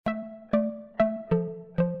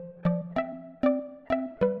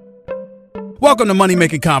Welcome to Money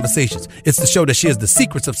Making Conversations. It's the show that shares the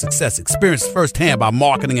secrets of success, experienced firsthand by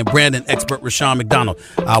marketing and branding expert Rushion McDonald.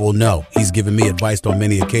 I will know he's given me advice on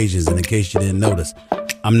many occasions, and in case you didn't notice,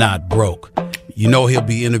 I'm not broke. You know he'll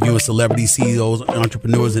be interviewing celebrity CEOs,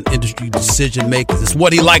 entrepreneurs, and industry decision makers. It's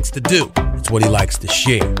what he likes to do. It's what he likes to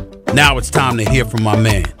share. Now it's time to hear from my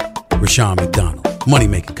man, Rushion McDonald. Money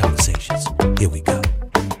Making Conversations. Here we go.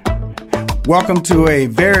 Welcome to a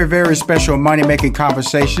very, very special money-making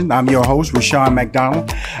conversation. I'm your host, Rushion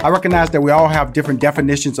McDonald. I recognize that we all have different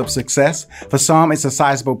definitions of success. For some, it's a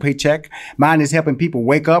sizable paycheck. Mine is helping people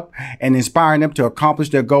wake up and inspiring them to accomplish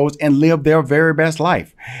their goals and live their very best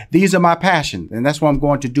life. These are my passions, and that's what I'm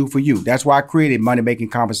going to do for you. That's why I created Money-Making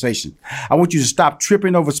Conversations. I want you to stop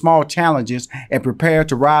tripping over small challenges and prepare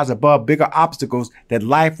to rise above bigger obstacles that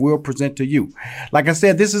life will present to you. Like I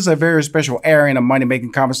said, this is a very special area in a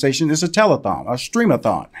money-making conversation. It's a telethon, a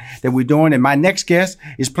streamathon that we're doing. And my next guest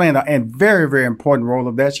is playing a very, very important role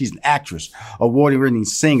of that. She's an actress, award-winning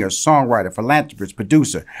singer, songwriter, philanthropist,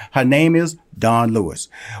 producer. Her name is Dawnn Lewis.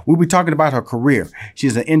 We'll be talking about her career.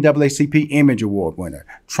 She's an NAACP Image Award winner,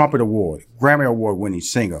 Trumpet Award, Grammy Award winning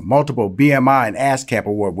singer, multiple BMI and ASCAP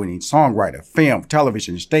Award winning songwriter, film,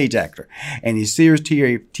 television, stage actor, and a series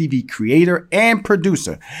TV creator and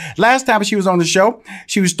producer. Last time she was on the show,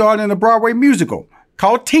 she was starring in a Broadway musical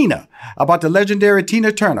called Tina, about the legendary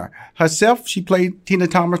Tina Turner. Herself, she played Tina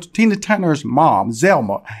Turner's mom,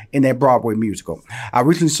 Zelma, in that Broadway musical. I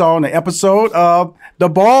recently saw an episode of The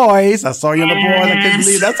Boys. I saw you in The Boys. I couldn't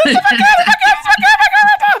believe that.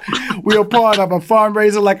 We are part of a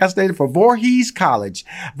fundraiser, like I stated, for Voorhees College.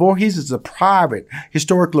 Voorhees is a private,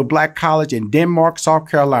 historically black college in Denmark, South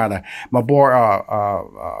Carolina. My boy,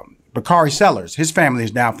 Bakari Sellers, his family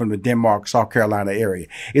is now from the Denmark, South Carolina area,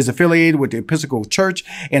 is affiliated with the Episcopal Church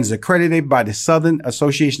and is accredited by the Southern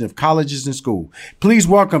Association of Colleges and Schools. Please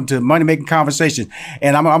welcome to Money Making Conversation.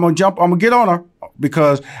 And I'm going to get on her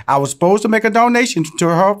because I was supposed to make a donation to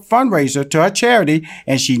her fundraiser, to her charity,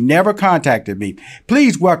 and she never contacted me.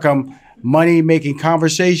 Please welcome Money Making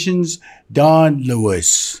Conversations, Dawnn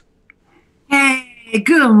Lewis. Hey.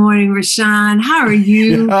 Good morning, Rushion. How are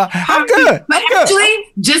you? I'm good. But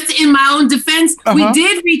actually, just in my own defense, we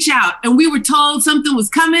did reach out and we were told something was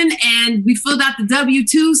coming and we filled out the W-2.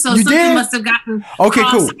 So you something did? Must have gotten okay,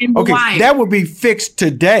 cool. in the wire. That will be fixed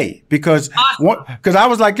today because I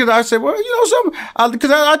was like, I said, well, you know something,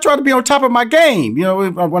 because I try to be on top of my game. You know,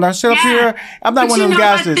 when I sit up here, I'm not one of those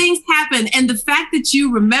guys that things happen. And the fact that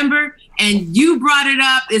you remember and you brought it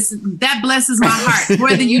up, that blesses my heart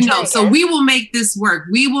more than you know. So we will make this work.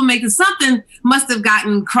 We will make it. Something must have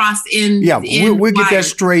gotten crossed in. Yeah, we'll get that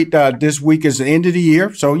straight. This week is the end of the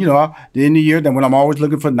year. So, you know, the end of the year, then when I'm always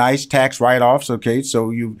looking for nice tax write-offs. Okay,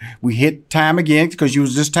 so we hit time again because you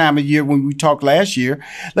was this time of year when we talked last year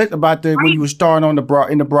about when you were starring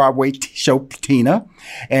in the Broadway show Tina.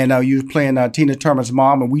 And you were playing Tina Turner's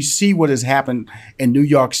mom. And we see what has happened in New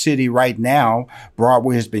York City right now.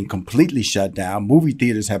 Broadway has been completely shut down. Movie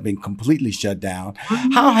theaters have been completely shut down.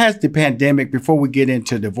 Mm-hmm. How has the pandemic, before we get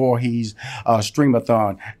into the Voorhees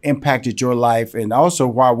Streamathon, impacted your life? And also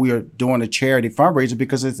while we are doing a charity fundraiser,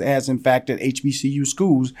 because it has impacted HBCU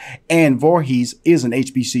schools, and Voorhees is an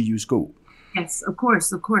HBCU school. Yes, of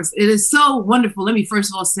course, of course. It is so wonderful. Let me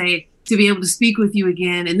first of all say to be able to speak with you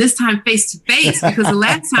again, and this time face to face, because the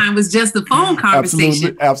last time was just a phone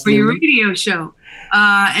conversation for your radio show.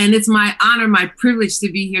 And it's my honor, my privilege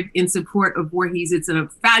to be here in support of Voorhees. It's a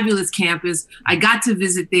fabulous campus. I got to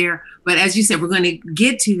visit there, but as you said, we're going to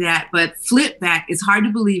get to that. But flip back, it's hard to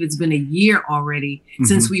believe it's been a year already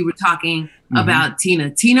since we were talking about Tina.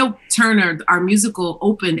 Tina Turner, our musical,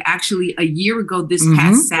 opened actually a year ago this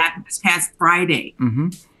past Friday.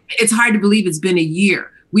 It's hard to believe it's been a year.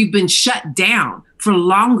 We've been shut down for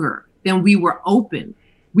longer than we were open.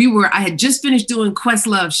 I had just finished doing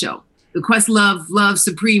Questlove show, the Questlove Love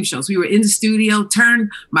Supreme shows. We were in the studio, turned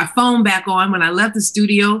my phone back on when I left the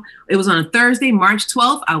studio. It was on a Thursday, March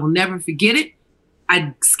 12th. I will never forget it.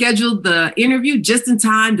 I scheduled the interview just in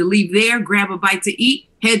time to leave there, grab a bite to eat,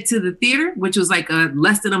 head to the theater, which was like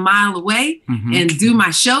less than a mile away, and do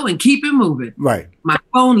my show and keep it moving. Right. My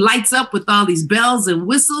phone lights up with all these bells and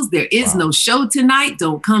whistles. There is no show tonight.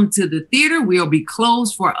 Don't come to the theater. We'll be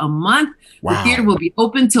closed for a month. Wow. The theater will be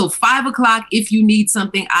open till 5 o'clock if you need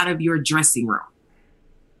something out of your dressing room.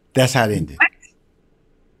 That's how it ended.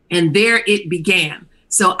 And there it began.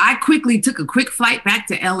 So I quickly took a quick flight back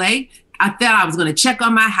to LA. I thought I was going to check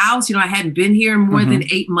on my house. You know, I hadn't been here in more than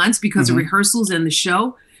 8 months because of rehearsals and the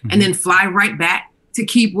show, and then fly right back to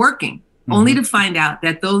keep working, only to find out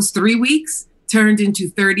that those 3 weeks turned into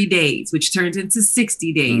 30 days, which turned into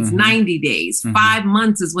 60 days, 90 days, 5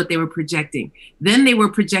 months is what they were projecting. Then they were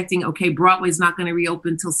projecting, okay, Broadway's not going to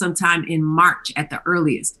reopen until sometime in March at the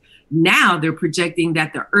earliest. Now they're projecting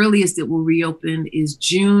that the earliest it will reopen is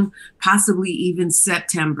June, possibly even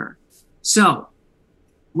September. So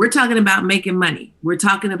we're talking about making money. We're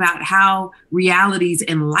talking about how realities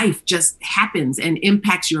and life just happens and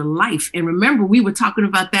impacts your life. And remember, we were talking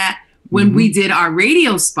about that when we did our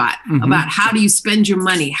radio spot about how do you spend your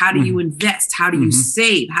money? How do you invest? How do you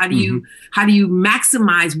save? How do you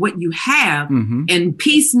maximize what you have and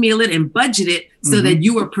piecemeal it and budget it so that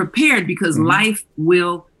you are prepared, because life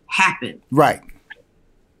will happen. Right.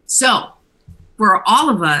 So for all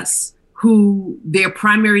of us who their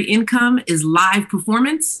primary income is live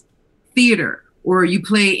performance, theater, or you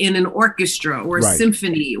play in an orchestra or a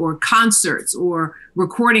symphony or concerts, or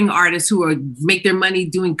recording artists who make their money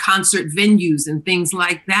doing concert venues and things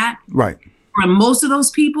like that. Right. For most of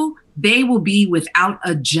those people, they will be without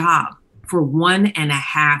a job for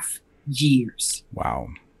 1.5 years. Wow.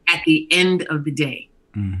 At the end of the day.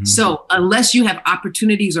 So unless you have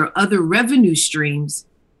opportunities or other revenue streams,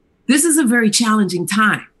 this is a very challenging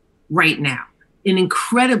time right now, an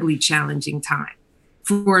incredibly challenging time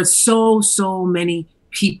for so many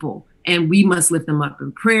people. And we must lift them up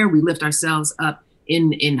in prayer. We lift ourselves up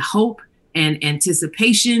in hope and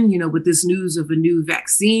anticipation, with this news of a new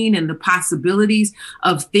vaccine and the possibilities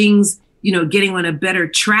of things, getting on a better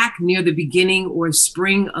track near the beginning or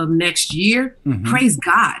spring of next year. Praise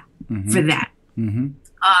God for that.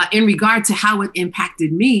 In regard to how it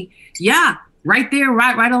impacted me, right there,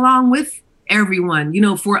 right along with everyone,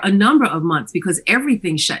 for a number of months, because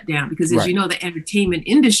everything shut down. Because as you know, the entertainment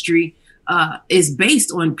industry is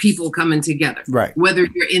based on people coming together. Right. Whether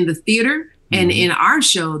you're in the theater, and in our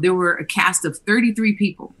show, there were a cast of 33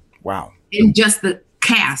 people. Wow. In just the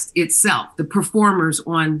cast itself, the performers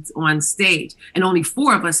on stage, and only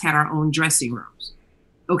 4 of us had our own dressing rooms.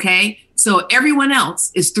 Okay. So everyone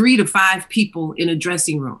else is 3 to 5 people in a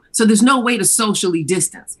dressing room. So there's no way to socially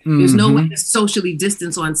distance. There's no way to socially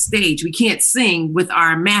distance on stage. We can't sing with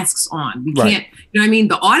our masks on. We can't,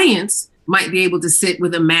 the audience might be able to sit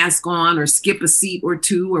with a mask on or skip a seat or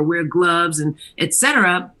 2 or wear gloves and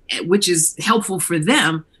etc., which is helpful for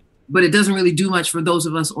them, but it doesn't really do much for those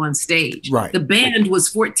of us on stage. Right. The band was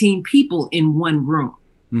 14 people in one room.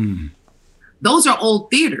 Those are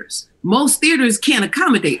old theaters. Most theaters can't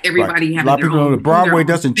accommodate everybody having their own. A lot of people know that Broadway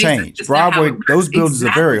doesn't change. Broadway, those buildings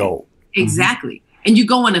are very old. Exactly. And you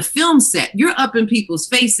go on a film set, you're up in people's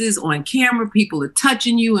faces on camera. People are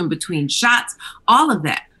touching you in between shots, all of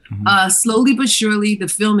that. Slowly but surely, the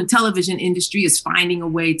film and television industry is finding a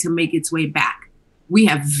way to make its way back. We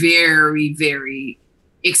have very, very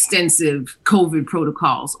extensive COVID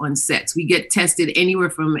protocols on sets. We get tested anywhere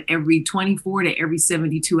from every 24 to every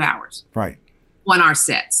 72 hours. Right. On our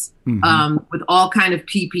sets, with all kind of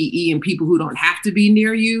PPE, and people who don't have to be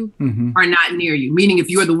near you are not near you. Meaning if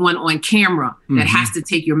you're the one on camera that has to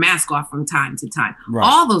take your mask off from time to time,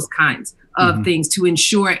 all those kinds of things to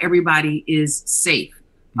ensure everybody is safe.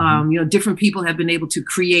 Different people have been able to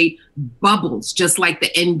create bubbles, just like the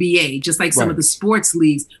NBA, just like some of the sports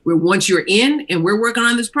leagues, where once you're in and we're working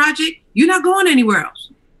on this project, you're not going anywhere else.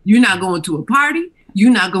 You're not going to a party. You're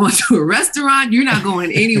not going to a restaurant. You're not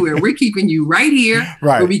going anywhere. We're keeping you right here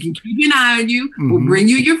where we can keep an eye on you. We'll bring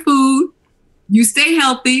you your food. You stay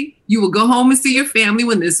healthy. You will go home and see your family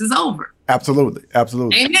when this is over. Absolutely.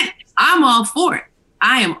 Absolutely. Amen. I'm all for it.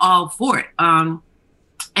 I am all for it.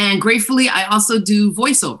 And gratefully, I also do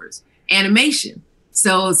voiceovers, animation.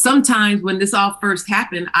 So sometimes when this all first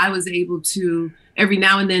happened, I was able to every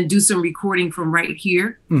now and then do some recording from right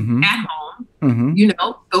here at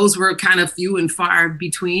home. Those were kind of few and far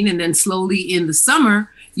between. And then slowly in the summer,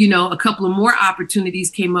 a couple of more opportunities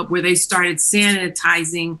came up where they started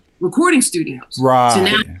sanitizing recording studios. Right. So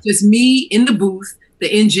now it's just me in the booth,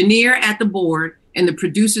 the engineer at the board, and the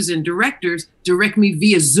producers and directors direct me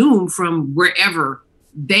via Zoom from wherever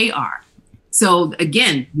they are. So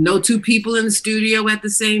again, no 2 people in the studio at the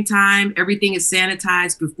same time. Everything is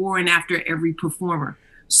sanitized before and after every performer.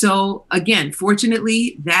 So again,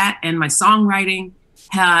 fortunately, that and my songwriting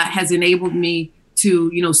has enabled me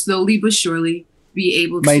to, slowly but surely be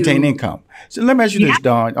able to maintain income. So let me ask you this,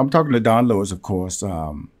 Dawnn. I'm talking to Dawnn Lewis, of course.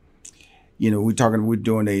 We're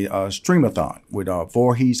doing a stream-a-thon with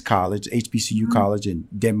Voorhees College, HBCU College in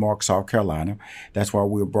Denmark, South Carolina. That's why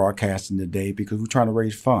we're broadcasting today, because we're trying to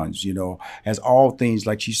raise funds, as all things,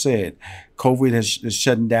 like she said, COVID is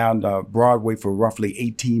shutting down Broadway for roughly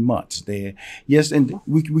 18 months there. Yes, and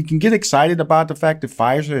we can get excited about the fact that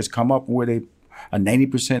Pfizer has come up with a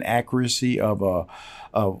 90% accuracy of a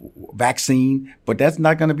vaccine, but that's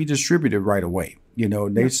not going to be distributed right away. You know,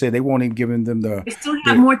 they say they won't even give them They still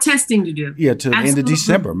have more testing to do. Yeah, to the end of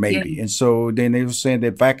December, maybe. Yeah. And so then they were saying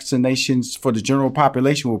that vaccinations for the general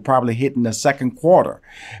population will probably hit in the second quarter.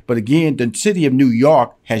 But again, the city of New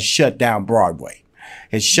York has shut down Broadway,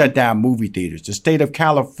 has shut down movie theaters. The state of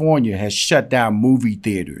California has shut down movie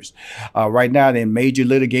theaters. Right now, they're in major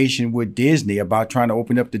litigation with Disney about trying to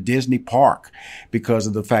open up the Disney park because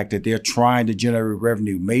of the fact that they're trying to generate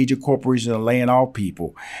revenue. Major corporations are laying off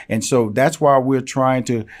people. And so that's why we're trying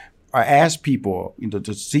to ask people, you know,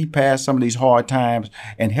 to see past some of these hard times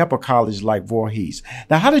and help a college like Voorhees.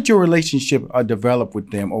 Now, how did your relationship develop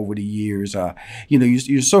with them over the years? You know,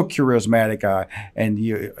 you're so charismatic,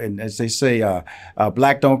 and as they say,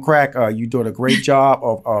 black don't crack. You're doing a great job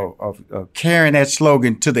of carrying that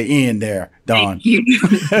slogan to the end there, Dawnn. Thank you.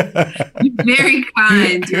 You're very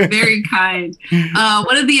kind. You're very kind.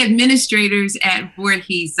 One of the administrators at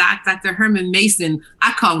Voorhees, Dr. Herman Mason,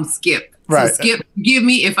 I call him Skip. Right. So Skip, forgive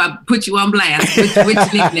me if I put you on blast with which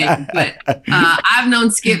nickname, but I've known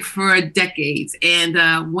Skip for decades.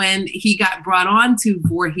 And when he got brought on to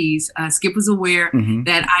Voorhees, Skip was aware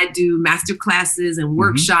that I do master classes and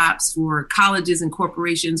workshops for colleges and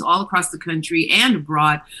corporations all across the country and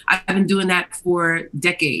abroad. I've been doing that for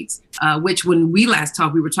decades, which when we last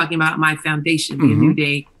talked, we were talking about my foundation, the New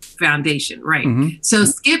Day Foundation, right? So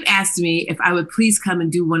Skip asked me if I would please come and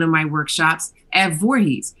do one of my workshops at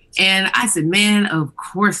Voorhees. And I said, man, of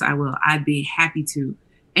course I will. I'd be happy to.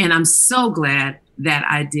 And I'm so glad that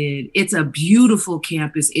I did. It's a beautiful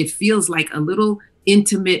campus. It feels like a little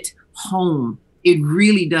intimate home. It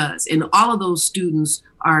really does. And all of those students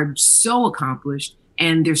are so accomplished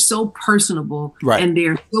and they're so personable and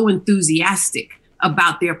they're so enthusiastic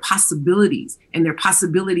about their possibilities and their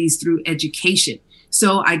possibilities through education.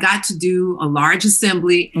 So I got to do a large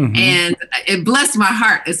assembly and it blessed my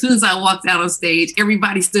heart. As soon as I walked out on stage,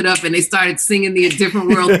 everybody stood up and they started singing the A Different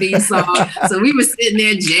World theme song. So we were sitting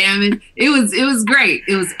there jamming. It was great.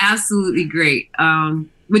 It was absolutely great,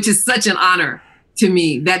 which is such an honor to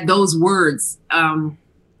me that those words,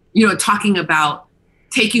 you know, talking about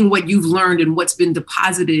taking what you've learned and what's been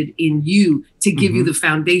deposited in you to give you the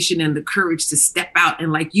foundation and the courage to step out.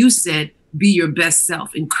 And like you said, be your best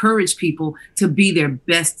self. Encourage people to be their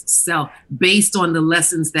best self based on the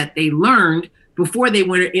lessons that they learned before they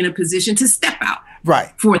were in a position to step out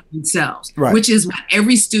for themselves, which is what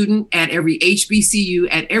every student at every HBCU,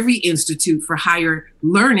 at every institute for higher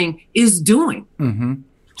learning is doing.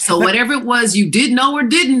 So whatever it was you did know or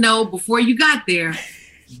didn't know before you got there,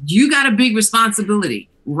 you got a big responsibility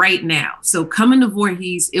right now. So coming to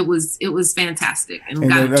Voorhees, it was fantastic. And we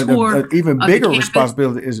got a tour. Even bigger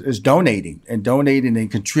responsibility is donating and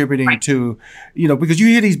contributing to, you know, because you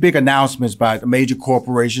hear these big announcements by major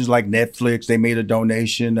corporations like Netflix. They made a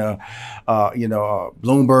donation.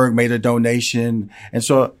 Bloomberg made a donation. And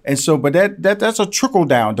so, but that's a trickle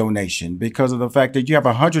down donation because of the fact that you have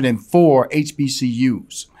 104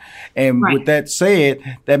 HBCUs. And with that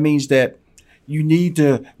said, that means that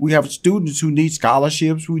we have students who need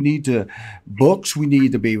scholarships. We need books. We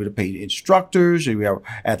need to be able to pay instructors. We have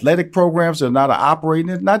athletic programs that are not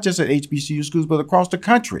operating, not just at HBCU schools, but across the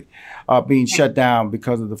country, being shut down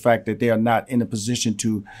because of the fact that they are not in a position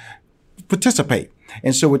to participate.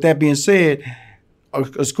 And so with that being said,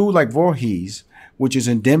 a school like Voorhees, which is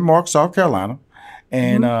in Denmark, South Carolina,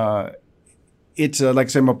 and it's like I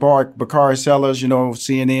said, Bakari Sellers, you know,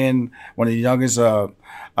 CNN, one of the youngest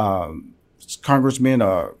congressmen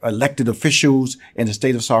or elected officials in the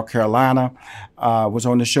state of South Carolina was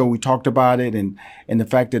on the show. We talked about it and the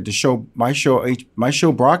fact that my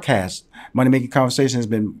show broadcast, Money Making Conversation, has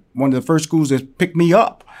been one of the first schools that picked me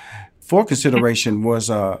up for consideration was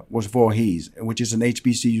Voorhees, which is an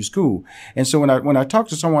HBCU school. And so when I talk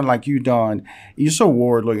to someone like you, Dawnn, you're so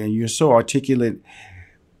forward-looking and you're so articulate.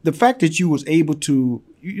 The fact that you was able to,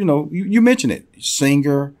 you mentioned it,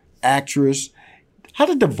 singer, actress. How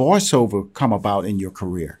did the voiceover come about in your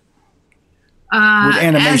career? With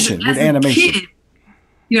animation. As a kid,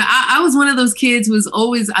 I was one of those kids who was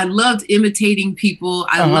always, I loved imitating people.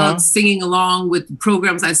 I loved singing along with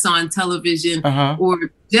programs I saw on television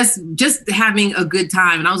or just having a good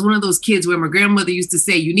time. And I was one of those kids where my grandmother used to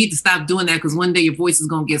say, you need to stop doing that because one day your voice is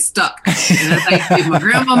going to get stuck. And I was like, if my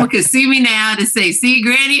grandmama could see me now to say, see,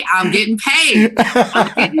 Granny, I'm getting paid.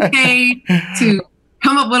 I'm getting paid to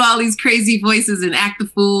come up with all these crazy voices and act the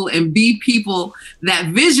fool and be people that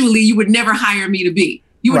visually you would never hire me to be.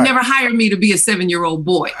 You would never hire me to be a 7-year-old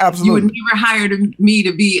boy. Absolutely. You would never hire me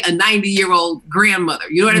to be a 90-year-old grandmother.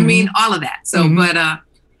 You know what I mean? All of that. So, but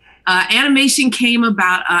Animation came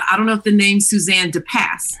about. I don't know if the name Suzanne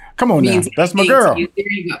DePass. Come on now, that's my girl. There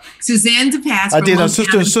you go, Suzanne DePass. I did. Her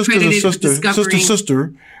sister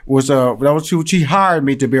was that was she hired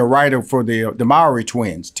me to be a writer for the Mowry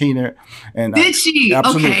twins, Tina and. Did she?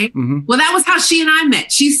 Absolutely. Okay. Mm-hmm. Well, that was how she and I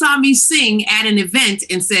met. She saw me sing at an event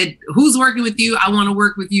and said, "Who's working with you? I want to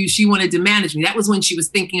work with you." She wanted to manage me. That was when she was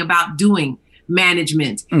thinking about doing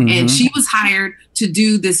management, and she was hired to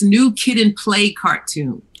do this new Kid and Play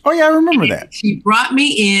cartoon. Oh yeah, I remember that. She brought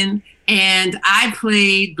me in. And I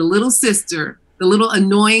played the little sister, the little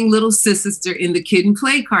annoying little sister in the Kid and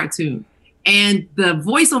Play cartoon. And the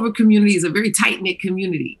voiceover community is a very tight-knit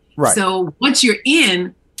community. Right. So once you're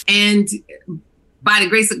in, and by the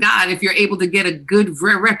grace of God, if you're able to get a good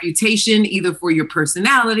reputation, either for your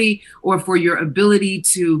personality or for your ability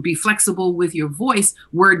to be flexible with your voice,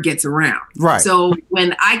 word gets around. Right. So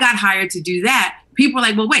when I got hired to do that, people were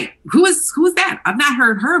like, well, wait, who's that? I've not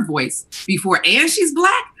heard her voice before. And she's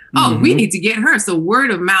Black? Oh, we need to get her. So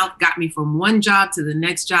word of mouth got me from one job to the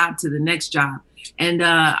next job to the next job. And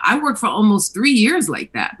I worked for almost 3 years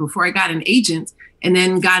like that before I got an agent, and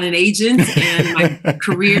then got an agent, and my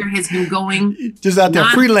career has been going. Just out there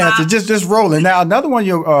freelancing, just rolling. Now, another one of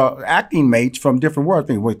your acting mates from different world, I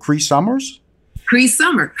think, was Cree Summers? Cree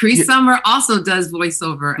Summer also does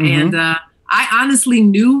voiceover. And I honestly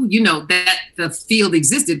knew, that the field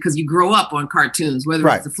existed because you grow up on cartoons, whether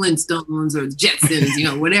it's the Flintstones or the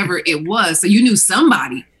Jetsons, whatever it was. So you knew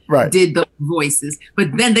somebody did the voices.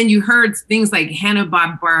 But then you heard things like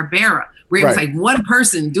Hanna-Barbera, where it was like one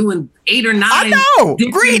person doing 8 or 9. I know,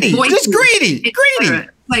 greedy, voices, just greedy.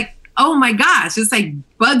 Like, oh my gosh, it's like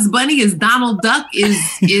Bugs Bunny is Donald Duck,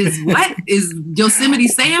 is what? Is Yosemite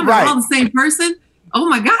Sam? Are all the same person? Oh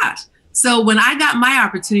my gosh. So when I got my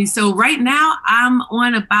opportunity, so right now I'm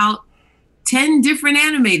on about 10 different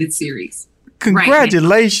animated series.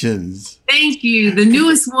 Congratulations. Right. Thank you. The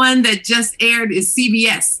newest one that just aired is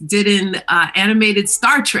CBS did an animated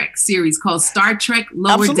Star Trek series called Star Trek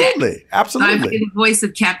Lower Deck. Absolutely. So I played the voice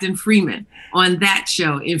of Captain Freeman on that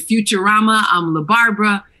show. In Futurama, I'm La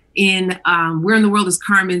Barbara. In Where in the World is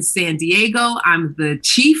Carmen Sandiego, I'm the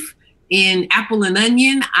chief. In Apple and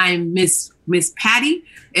Onion, I'm Miss Patty.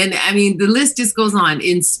 And I mean, the list just goes on.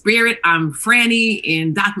 In Spirit, I'm Franny.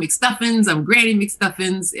 In Doc McStuffins, I'm Granny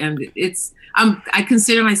McStuffins. And I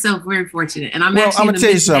consider myself very fortunate. And I'm going to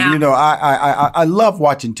tell you something. Now. I love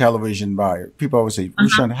watching television. People always say,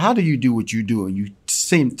 Rushion, how do you do what you do? And you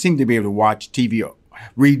seem to be able to watch TV,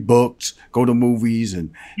 read books, go to movies,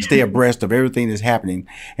 and stay abreast of everything that's happening.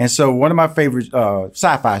 And so one of my favorite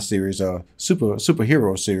sci-fi series,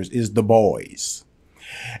 superhero series, is The Boys.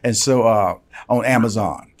 And so on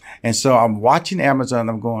Amazon. And so I'm watching Amazon.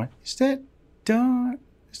 I'm going, is that Dawnn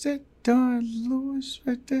Lewis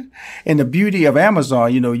right there? And the beauty of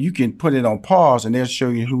Amazon, you can put it on pause and they'll show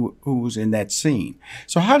you who's in that scene.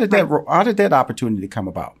 So how did that opportunity come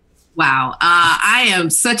about? Wow. I am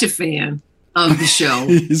such a fan of the show.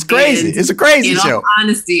 It's crazy. It's a crazy show. In all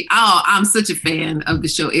honesty, I'm such a fan of the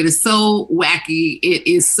show. It is so wacky. It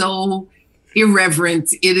is so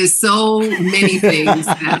irreverent. It is so many things.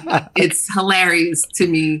 It's hilarious to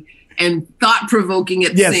me and thought-provoking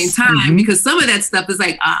at the same time because some of that stuff is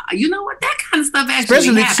like, you know what? That kind of stuff actually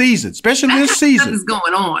Especially this season. Stuff is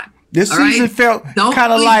going on. This season felt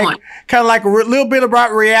kind of like a little bit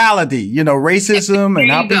about reality, racism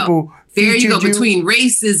and how people. There you go. Between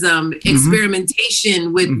racism,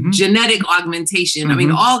 experimentation with genetic augmentation. I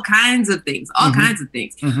mean, all kinds of things. So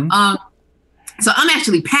I'm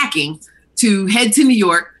actually packing to head to New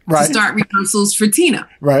York to start rehearsals for Tina.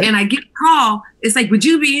 Right. And I get a call. It's like, would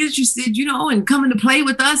you be interested, in coming to play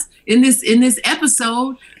with us in this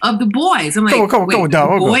episode of The Boys? I'm like, come on,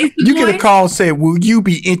 Dawnn. You get a call saying, will you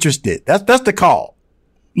be interested? That's the call.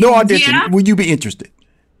 No audition. Yeah. Will you be interested?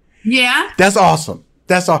 Yeah. That's awesome.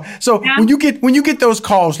 That's all. So when you get those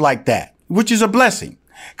calls like that, which is a blessing,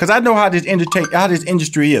 because I know how this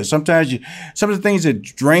industry is. Sometimes some of the things that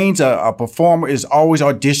drains a performer is always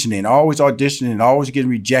auditioning, always getting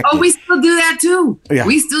rejected. Oh, we still do that too. Yeah.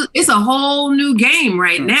 It's a whole new game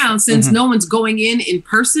right now since no one's going in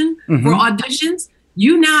person for auditions.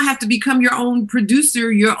 You now have to become your own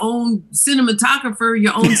producer, your own cinematographer,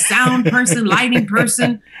 your own sound person, lighting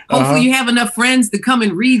person. Hopefully you have enough friends to come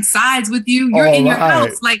and read sides with you. You're in your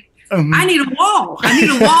house. Like, I need a wall. I need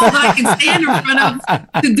a wall that I can stand in front of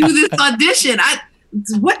to do this audition.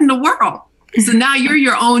 What in the world? So now you're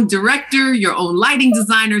your own director, your own lighting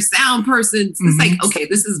designer, sound person. It's like, okay,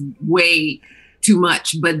 this is way too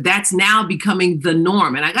much, but that's now becoming the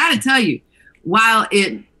norm. And I got to tell you, while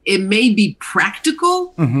it it may be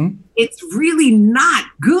practical. Mm-hmm. It's really not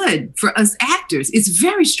good for us actors. It's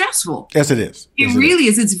very stressful. Yes, it is. It really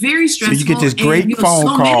is. It's very stressful. So you get this great phone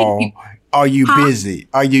call. Are you busy?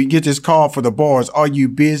 You get this call for the boys. Are you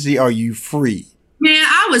busy? Are you free? Man,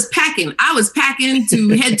 I was packing to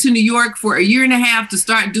head to New York for a year and a half to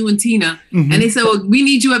start doing Tina. Mm-hmm. And they said, well, we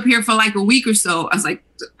need you up here for like a week or so. I was like,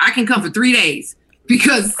 I can come for 3 days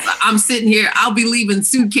because I'm sitting here. I'll be leaving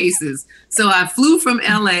suitcases. So I flew from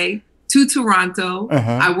LA to Toronto.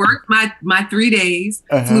 Uh-huh. I worked my 3 days,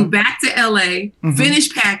 flew back to LA,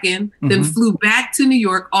 finished packing, then flew back to New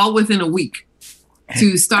York all within a week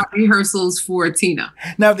to start rehearsals for Tina.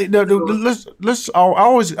 Now, I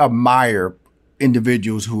always admire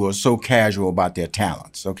individuals who are so casual about their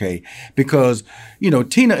talents, okay? Because,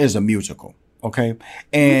 Tina is a musical, okay?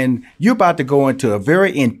 And you're about to go into a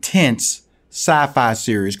very intense sci-fi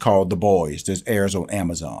series called The Boys that airs on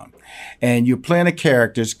Amazon. And you're playing a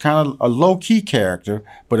character, it's kind of a low-key character,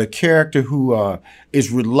 but a character who is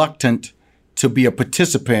reluctant to be a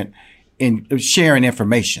participant in sharing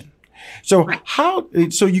information. So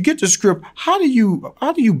so you get the script. How do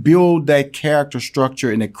you build that character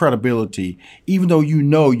structure and the credibility, even though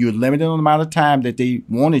you're limited on the amount of time that they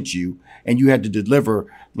wanted you, and you had to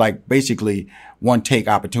deliver like basically one take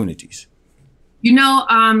opportunities? There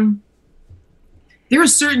are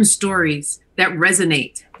certain stories that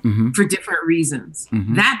resonate for different reasons.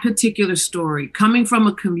 Mm-hmm. That particular story, coming from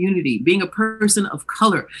a community, being a person of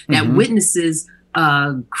color that witnesses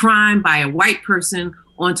crime by a white person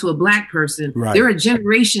onto a black person. Right. There are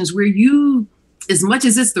generations where as much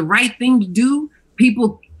as it's the right thing to do,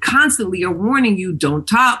 people constantly are warning you, don't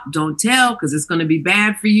talk, don't tell, because it's going to be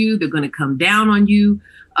bad for you. They're going to come down on you.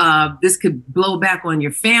 This could blow back on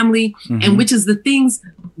your family, and which is the things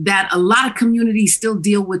that a lot of communities still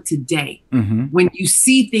deal with today. When you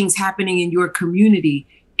see things happening in your community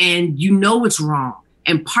and it's wrong,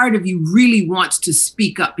 and part of you really wants to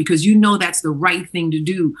speak up because that's the right thing to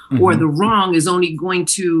do, or the wrong is only going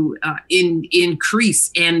to increase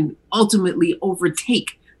and ultimately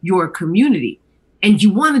overtake your community. And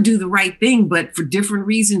you want to do the right thing, but for different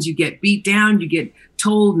reasons, you get beat down, you get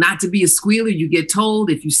told not to be a squealer, you get told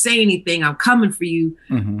if you say anything, I'm coming for you.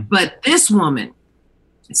 But this woman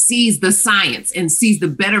sees the science and sees the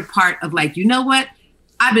better part of like, you know what?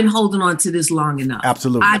 I've been holding on to this long enough.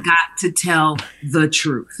 Absolutely. I got to tell the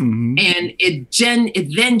truth. And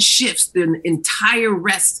it then shifts the entire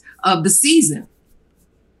rest of the season.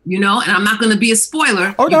 And I'm not going to be a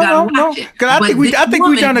spoiler. Oh, no. Because I think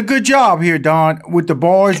we've done a good job here, Dawnn, with the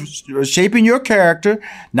boys shaping your character,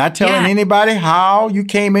 not telling anybody how you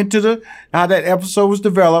came into how that episode was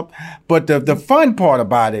developed. But the fun part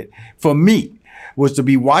about it for me was to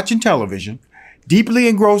be watching television, deeply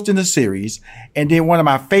engrossed in the series, and then one of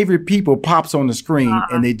my favorite people pops on the screen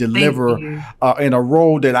and they deliver in a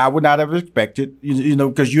role that I would not have expected,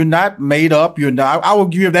 because you're not made up. I will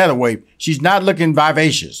give that away. She's not looking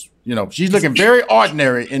vivacious. She's looking very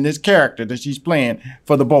ordinary in this character that she's playing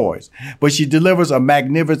for the boys, but she delivers a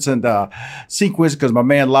magnificent sequence because my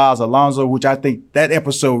man Laz Alonso, which I think that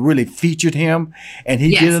episode really featured him, and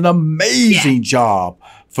he did an amazing job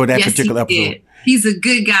for that particular episode. Did. He's a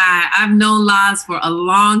good guy. I've known Laz for a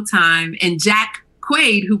long time. And Jack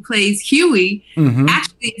Quaid, who plays Huey,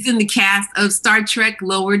 actually is in the cast of Star Trek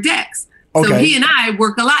Lower Decks. So he and I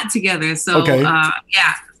work a lot together. So,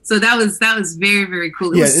 So that was very, very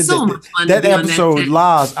cool. It was so much fun. That episode,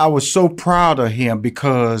 Laz, I was so proud of him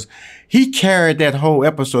because he carried that whole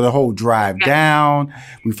episode, the whole drive down.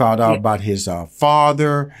 We found out about his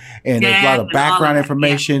father and a lot of background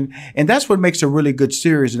information. And that's what makes a really good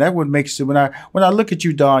series. And that what makes it, when I look at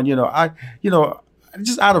you, Dawnn,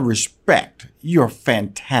 just out of respect, you're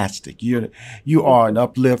fantastic. You are an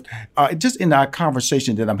uplift. Just in our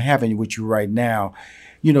conversation that I'm having with you right now,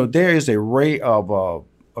 there is a ray of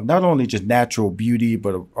not only just natural beauty,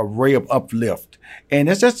 but a ray of uplift. And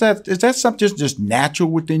is that something just natural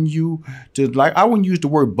within you to, like, I wouldn't use the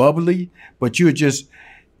word bubbly, but you're just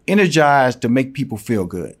energized to make people feel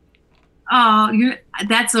good? Oh,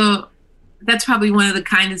 that's probably one of the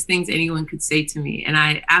kindest things anyone could say to me. And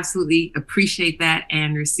I absolutely appreciate that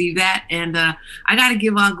and receive that. And I got to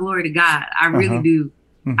give all glory to God. I really do.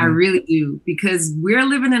 I really do, because we're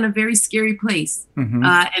living in a very scary place.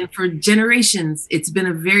 And for generations, it's been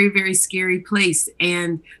a very, very scary place.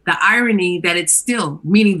 And the irony that it's still,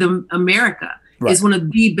 meaning America, is one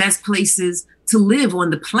of the best places to live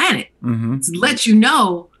on the planet. To let you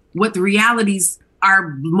know what the realities are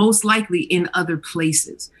most likely in other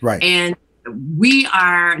places. And we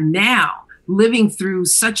are now living through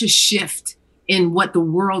such a shift in what the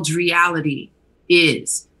world's reality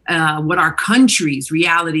is. what our country's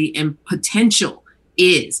reality and potential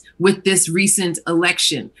is with this recent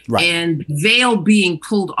election, and veil being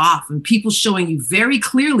pulled off and people showing you very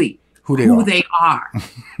clearly who they are.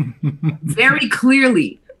 Very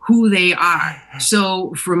clearly who they are.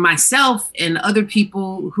 So for myself and other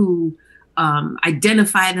people who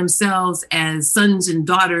identify themselves as sons and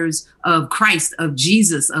daughters of Christ, of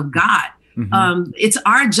Jesus, of God, it's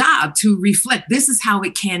our job to reflect. This is how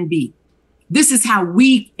it can be. This is how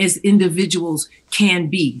we as individuals can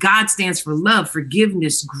be. God stands for love,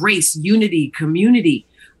 forgiveness, grace, unity, community,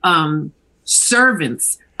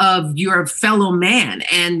 servants of your fellow man,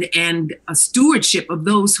 and a stewardship of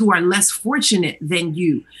those who are less fortunate than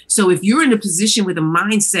you. So if you're in a position with a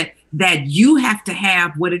mindset that you have to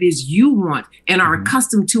have what it is you want and are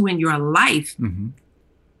accustomed to in your life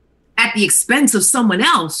at the expense of someone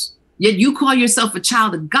else, yet you call yourself a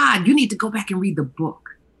child of God, you need to go back and read the book.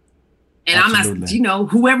 And Absolutely. I'm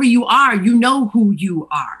not, whoever you are, you know who you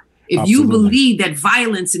are. If Absolutely. You believe that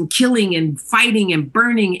violence and killing and fighting and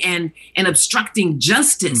burning and obstructing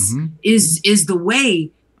justice is the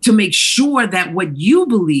way to make sure that what you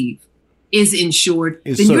believe is ensured,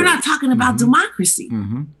 then you're not talking about democracy.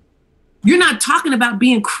 You're not talking about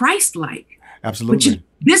being Christ-like. Absolutely. But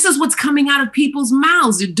this is what's coming out of people's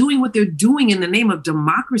mouths. They're doing what they're doing in the name of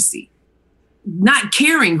democracy. Not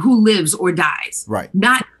caring who lives or dies,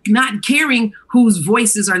 not caring whose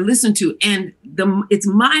voices are listened to, and it's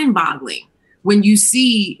mind-boggling when you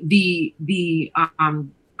see the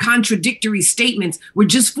contradictory statements. Where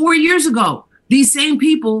just 4 years ago, these same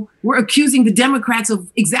people were accusing the Democrats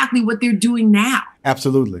of exactly what they're doing now.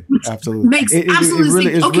 Absolutely, makes absolutely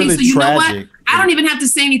sense. Okay, so you know what? I don't even have to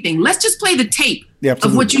say anything. Let's just play the tape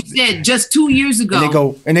of what you said just 2 years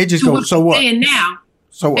ago. And they just go, so what? Saying now.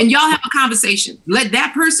 And y'all have a conversation. Let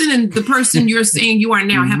that person and the person you're saying you are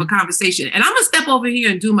now have a conversation. And I'm going to step over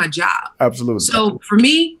here and do my job. Absolutely. So for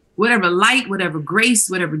me, whatever light, whatever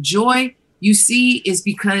grace, whatever joy you see is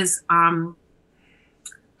because I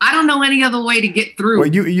don't know any other way to get through. Well,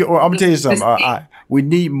 I'm going to tell you something. We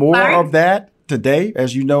need more of that today.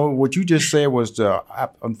 As you know, what you just said was,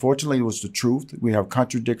 unfortunately, it was the truth. We have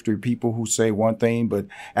contradictory people who say one thing, but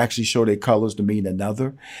actually show their colors to mean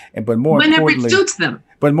another. But more whenever importantly, it suits them.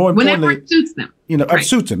 But more importantly, whenever it suits them. It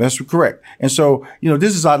suits them. That's correct. And so,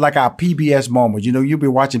 this is like our PBS moment. You'll be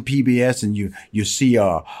watching PBS and you see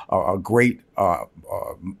a great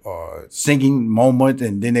singing moment,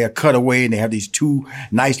 and then they'll cut away and they have these two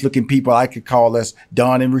nice looking people. I could call us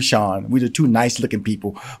Dawnn and Rashawn. We're the two nice looking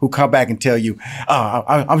people who come back and tell you,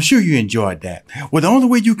 I'm sure you enjoyed that. Well, the only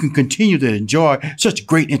way you can continue to enjoy such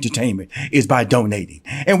great entertainment is by donating.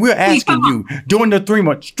 And we're asking you during the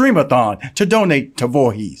Streamathon to donate to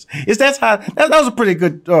Voorhees. That was a pretty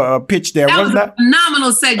good pitch there, wasn't that?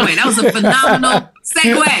 Phenomenal segue. That was a phenomenal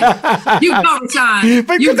segue. You go, Rashawn.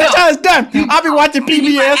 Because that's how it's done. I'll be watching PBS.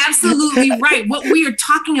 You are absolutely right. What we are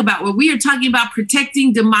talking about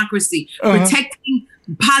protecting democracy, protecting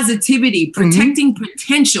positivity, protecting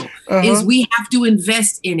potential, is we have to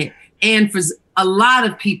invest in it. And for a lot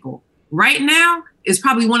of people right now is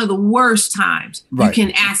probably one of the worst times. You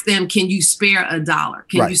can ask them, can you spare $1?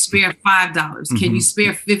 Can you spare $5? Can you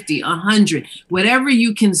spare 50, 100, whatever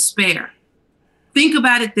you can spare? Think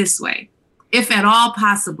about it this way. If at all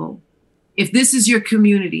possible, if this is your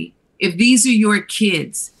community, if these are your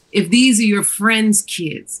kids, if these are your friends'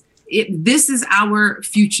 kids, if this is our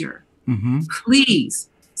future, please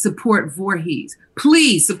support Voorhees.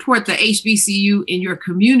 Please support the HBCU in your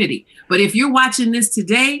community. But if you're watching this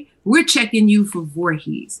today, we're checking you for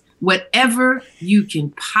Voorhees. Whatever you can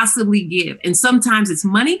possibly give. And sometimes it's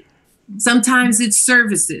money. Sometimes it's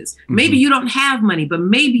services. Maybe you don't have money, but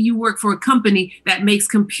maybe you work for a company that makes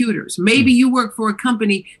computers. Maybe you work for a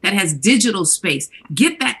company that has digital space.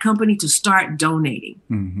 Get that company to start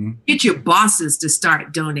donating. Get your bosses to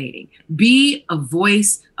start donating. Be a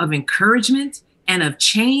voice of encouragement and of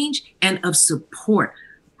change and of support.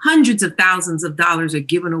 Hundreds of thousands of dollars are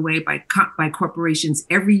given away by corporations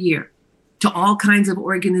every year to all kinds of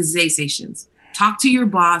organizations. Talk to your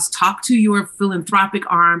boss, talk to your philanthropic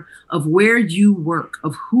arm of where you work,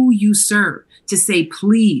 of who you serve, to say,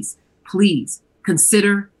 please, please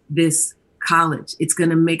consider this college. It's going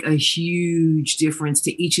to make a huge difference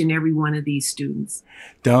to each and every one of these students.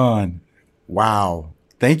 Dawnn, wow.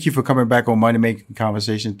 Thank you for coming back on Money Making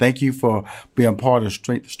Conversation. Thank you for being part of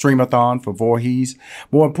Streamathon for Voorhees.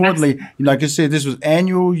 More importantly, like I said, this was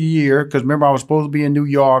annual year, because remember, I was supposed to be in New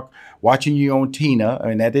York watching you on Tina,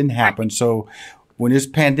 and that didn't happen. So when this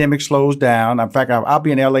pandemic slows down. In fact, I'll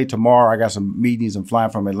be in LA tomorrow. I got some meetings. I'm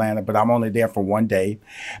flying from Atlanta, but I'm only there for one day.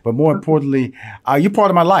 But more importantly, you're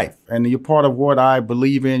part of my life, and you're part of what I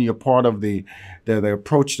believe in. You're part of the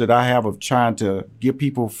approach that I have of trying to give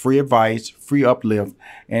people free advice, free uplift,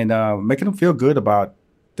 and making them feel good about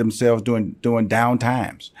themselves during down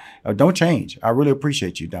times. Don't change. I really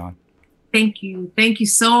appreciate you, Dawnn. Thank you. Thank you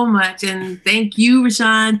so much. And thank you,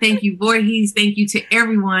 Rushion. Thank you, Voorhees. Thank you to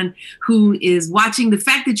everyone who is watching. The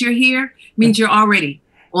fact that you're here means you're already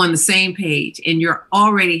on the same page and you're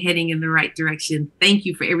already heading in the right direction. Thank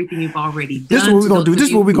you for everything you've already done. This is what we're going to do. This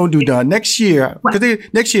is what we're going to do, Dawnn. Next year,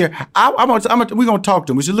 next year, we're going to talk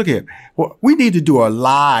to them. We said, look here, we need to do a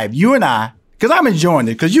live, you and I, because I'm enjoying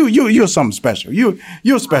it. Because you're something special.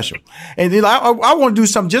 You're special, and I want to do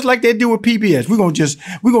something just like they do with PBS. We're gonna just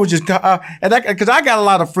because I got a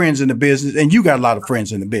lot of friends in the business, and you got a lot of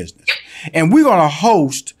friends in the business, and we're gonna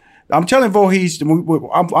host. I'm telling Voorhees,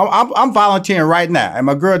 I'm volunteering right now, and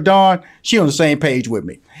my girl Dawnn, she on the same page with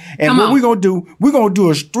me. And we're gonna do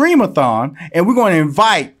a streamathon, and we're gonna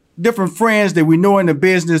invite different friends that we know in the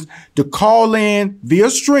business to call in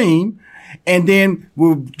via stream. And then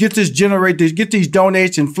we'll get these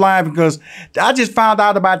donations flying, because I just found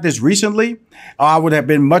out about this recently. I would have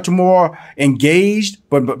been much more engaged,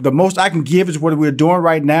 but the most I can give is what we're doing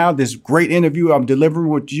right now. This great interview I'm delivering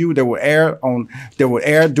with you that will air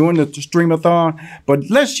during the streamathon. But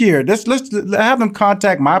let's have them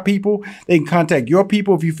contact my people. They can contact your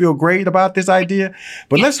people if you feel great about this idea.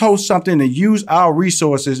 But let's host something and use our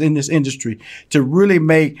resources in this industry to really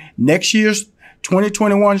make next year's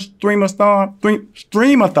 2021 streamathon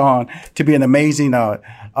to be an amazing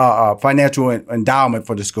financial endowment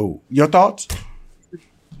for the school. Your thoughts?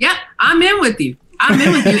 Yep, I'm in with you.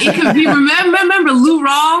 It could be, remember Lou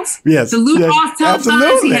Rawls? Yes. The Lou Rawls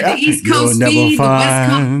telethons. He had the East Coast speed, the West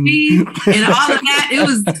Coast speed, and all of that. It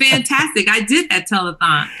was fantastic. I did that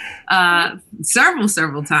telethon several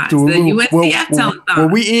times. The USCF telethon. Well,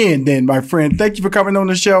 we in then, my friend. Thank you for coming on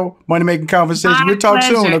the show, Money Making Conversation. We'll talk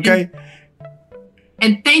soon, okay?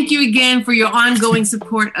 And thank you again for your ongoing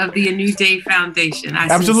support of the A New Day Foundation. I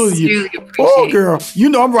sincerely appreciate it. Oh, girl, you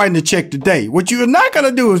know I'm writing a check today. What you're not going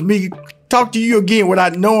to do is me talk to you again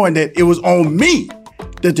without knowing that it was on me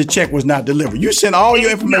that the check was not delivered. You sent all your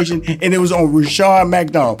information and it was on Rushion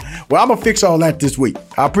McDonald. Well, I'm going to fix all that this week.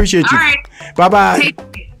 I appreciate you. All right. Bye-bye.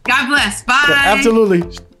 God bless. Bye. Absolutely.